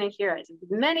 you are going to hear as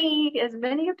many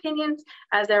opinions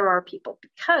as there are people,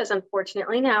 because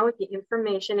unfortunately now with the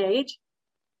information age,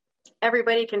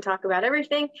 everybody can talk about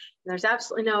everything. And there's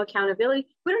absolutely no accountability.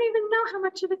 We don't even know how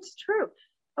much of it's true.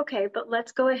 Okay, but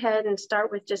let's go ahead and start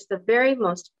with just the very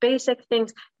most basic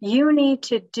things. You need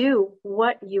to do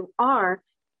what you are.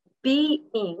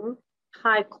 Being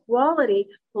high quality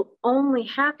will only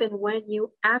happen when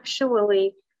you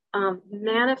actually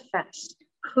manifest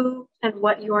who and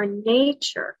what your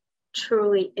nature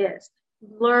truly is.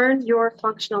 Learn your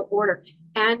functional order,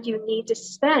 and you need to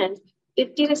spend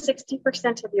 50 to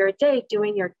 60% of your day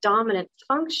doing your dominant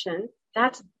function.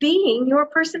 That's being your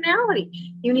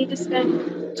personality. You need to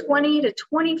spend 20 to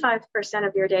 25%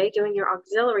 of your day doing your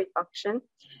auxiliary function,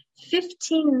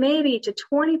 15 maybe to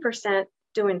 20%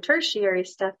 doing tertiary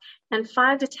stuff, and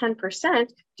 5 to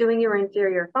 10% doing your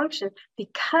inferior function,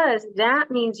 because that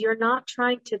means you're not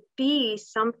trying to be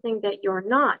something that you're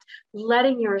not,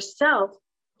 letting yourself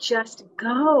just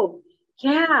go.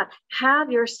 Yeah, have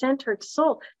your centered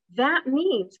soul. That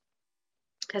means,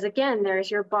 because again, there's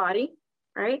your body,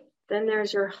 right? Then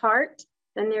there's your heart,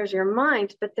 then there's your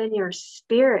mind, but then your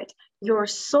spirit. Your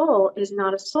soul is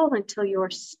not a soul until your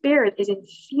spirit is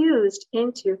infused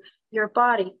into your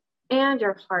body and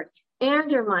your heart and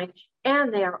your mind,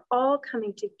 and they are all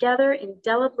coming together,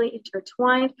 indelibly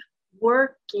intertwined,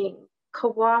 working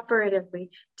cooperatively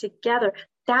together.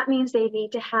 That means they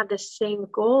need to have the same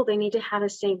goal. They need to have the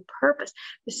same purpose,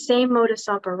 the same modus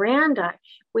operandi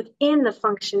within the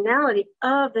functionality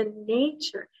of the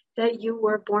nature that you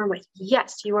were born with.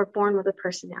 Yes, you were born with a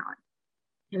personality.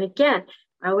 And again,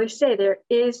 I always say there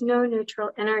is no neutral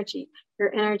energy.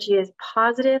 Your energy is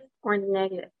positive or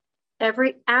negative.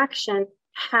 Every action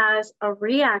has a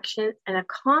reaction and a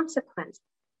consequence.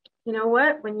 You know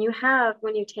what? When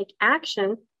you take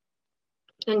action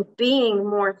in being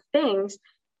more things,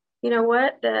 you know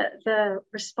what? The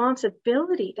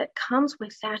responsibility that comes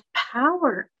with that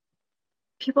power.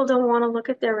 People don't want to look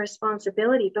at their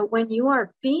responsibility, but when you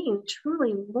are being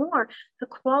truly more, the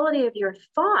quality of your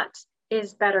thoughts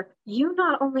is better. You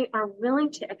not only are willing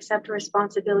to accept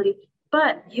responsibility,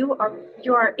 but you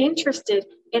are interested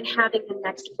in having the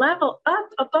next level up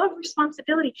above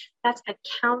responsibility. That's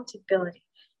accountability.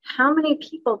 How many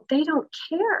people, they don't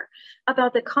care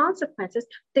about the consequences.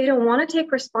 They don't want to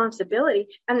take responsibility,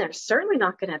 and they're certainly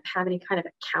not going to have any kind of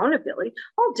accountability.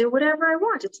 I'll do whatever I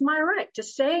want. It's my right to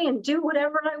say and do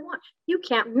whatever I want. You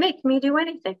can't make me do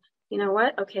anything. You know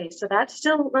what? Okay, so that's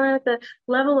still at the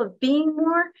level of being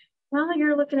more. Well,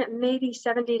 you're looking at maybe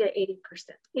 70 to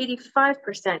 80%,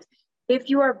 85%.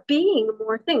 If you are being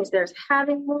more things, there's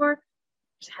having more,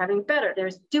 there's having better,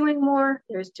 there's doing more,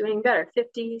 there's doing better,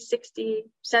 50, 60,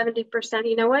 70%.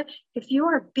 You know what? If you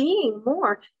are being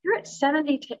more, you're at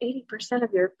 70 to 80%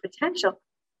 of your potential.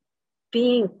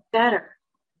 Being better,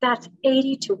 that's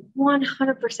 80 to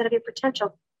 100% of your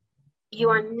potential. You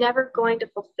are never going to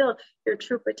fulfill your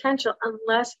true potential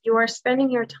unless you are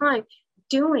spending your time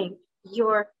doing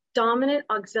your dominant,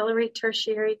 auxiliary,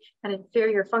 tertiary, and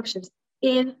inferior functions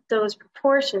in those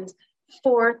proportions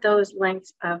for those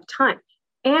lengths of time.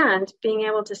 And being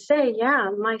able to say, yeah,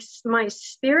 my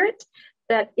spirit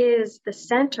that is the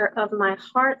center of my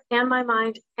heart and my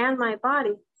mind and my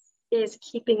body is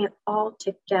keeping it all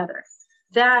together.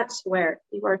 That's where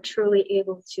you are truly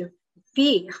able to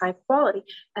be high quality.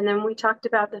 And then we talked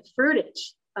about the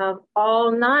fruitage of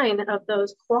all 9 of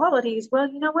those qualities. Well,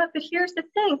 you know what? But here's the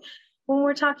thing. When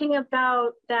we're talking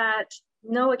about that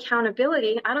no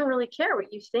accountability, I don't really care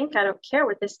what you think. I don't care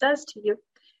what this does to you.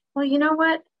 Well, you know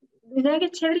what?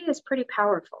 Negativity is pretty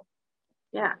powerful.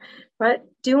 Yeah. But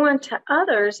do unto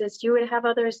others as you would have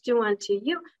others do unto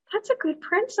you. That's a good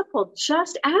principle.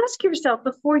 Just ask yourself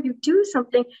before you do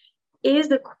something, is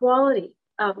the quality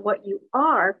of what you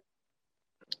are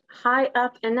high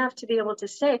up enough to be able to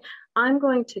say, I'm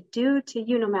going to do to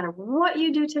you, no matter what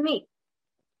you do to me,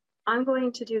 I'm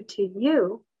going to do to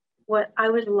you what I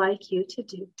would like you to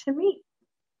do to me.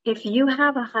 If you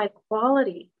have a high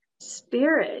quality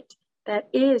spirit that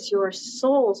is your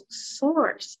soul's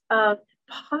source of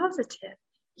positive,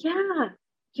 yeah,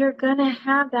 you're going to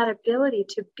have that ability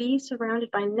to be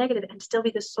surrounded by negative and still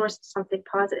be the source of something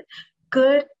positive.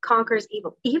 Good conquers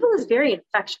evil. Evil is very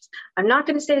infectious. I'm not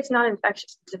going to say it's not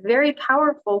infectious. It's very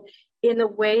powerful in the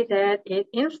way that it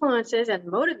influences and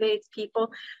motivates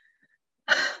people.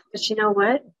 But you know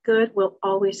what? Good will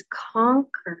always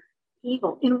conquer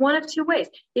evil in one of two ways.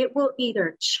 It will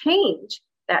either change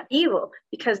that evil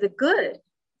because the good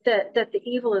that the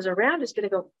evil is around is going to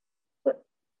go, what?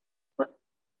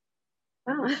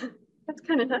 Wow, that's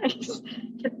kind of nice.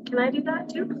 Can I do that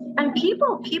too? And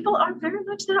people are very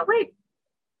much that way.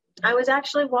 I was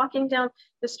actually walking down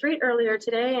the street earlier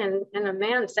today and a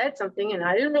man said something and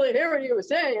I didn't really hear what he was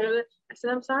saying. I said,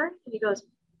 I'm sorry. And he goes,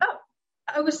 oh,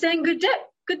 I was saying good day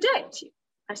to you.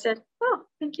 I said, oh,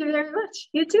 thank you very much.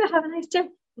 You too. Have a nice day.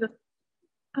 He goes,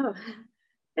 oh,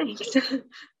 thanks.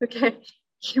 Okay.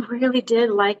 He really did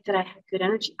like that I had good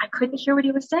energy. I couldn't hear what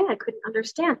he was saying. I couldn't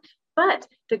understand. But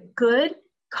the good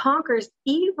conquers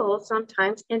evil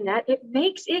sometimes in that it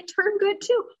makes it turn good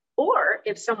too. Or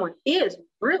if someone is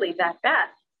really that bad,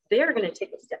 they're going to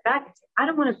take a step back and say, I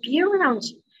don't want to be around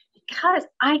you because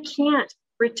I can't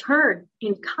return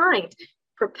in kind,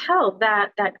 propel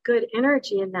that good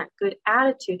energy and that good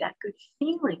attitude, that good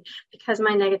feeling, because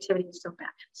my negativity is so bad.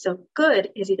 So good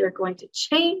is either going to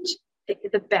change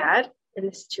the bad in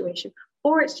the situation,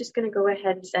 or it's just going to go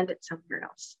ahead and send it somewhere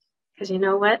else. Because you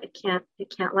know what? It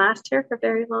can't last here for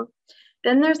very long.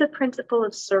 Then there's the principle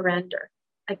of surrender.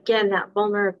 Again, that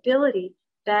vulnerability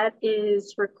that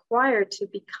is required to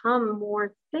become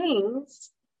more things.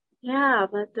 Yeah,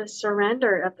 but the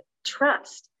surrender of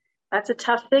trust. That's a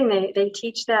tough thing. They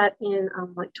teach that in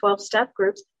like 12-step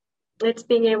groups. It's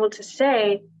being able to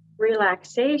say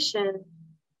relaxation.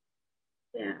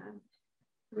 Yeah,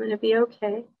 I'm going to be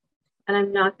okay. And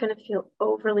I'm not going to feel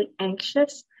overly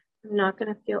anxious. I'm not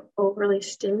going to feel overly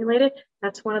stimulated.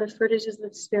 That's one of the fruitages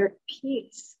of spirit,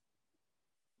 peace.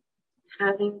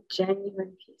 Having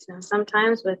genuine peace. Now,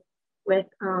 sometimes with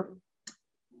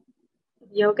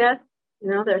yoga,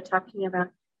 they're talking about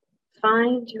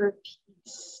find your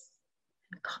peace,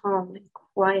 calm and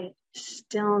quiet,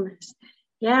 stillness.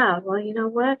 Yeah, well, you know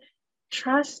what?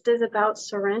 Trust is about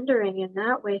surrendering in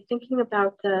that way, thinking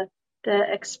about the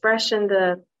expression,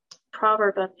 the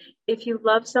proverb of, if you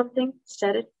love something,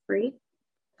 set it free.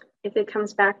 If it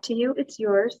comes back to you, it's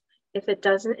yours. If it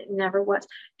doesn't, it never was.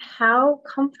 How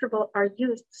comfortable are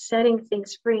you setting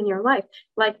things free in your life?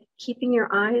 Like keeping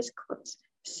your eyes closed,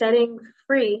 setting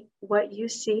free what you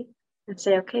see and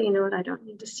say, okay, you know what? I don't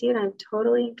need to see it. I'm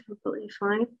totally and completely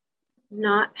fine.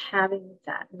 Not having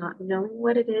that, not knowing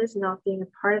what it is, not being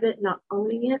a part of it, not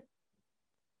owning it.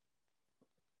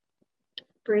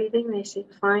 Breathing, they say,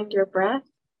 find your breath.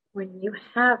 When you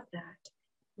have that,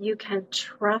 you can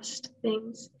trust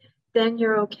things. Then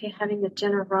you're okay having the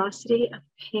generosity of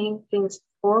paying things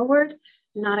forward,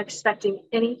 not expecting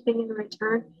anything in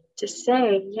return, to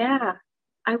say, yeah,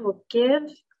 I will give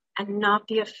and not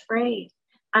be afraid.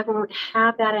 I won't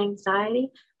have that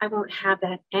anxiety. I won't have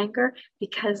that anger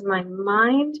because my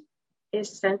mind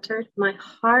is centered. My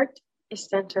heart is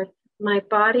centered. My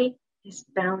body is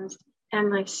balanced and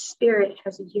my spirit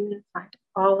has unified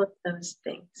all of those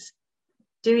things.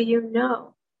 Do you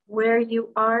know where you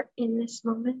are in this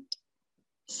moment?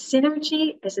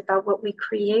 Synergy is about what we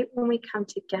create when we come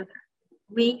together.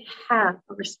 We have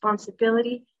a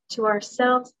responsibility to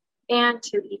ourselves and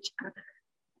to each other.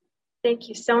 Thank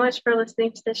you so much for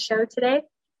listening to this show today. If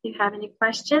you have any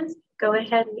questions, go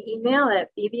ahead and email at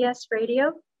BBS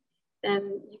Radio.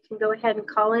 Then you can go ahead and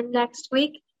call in next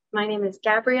week. My name is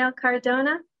Gabrielle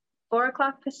Cardona, 4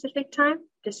 o'clock Pacific time.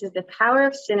 This is the power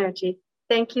of synergy.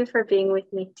 Thank you for being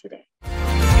with me today.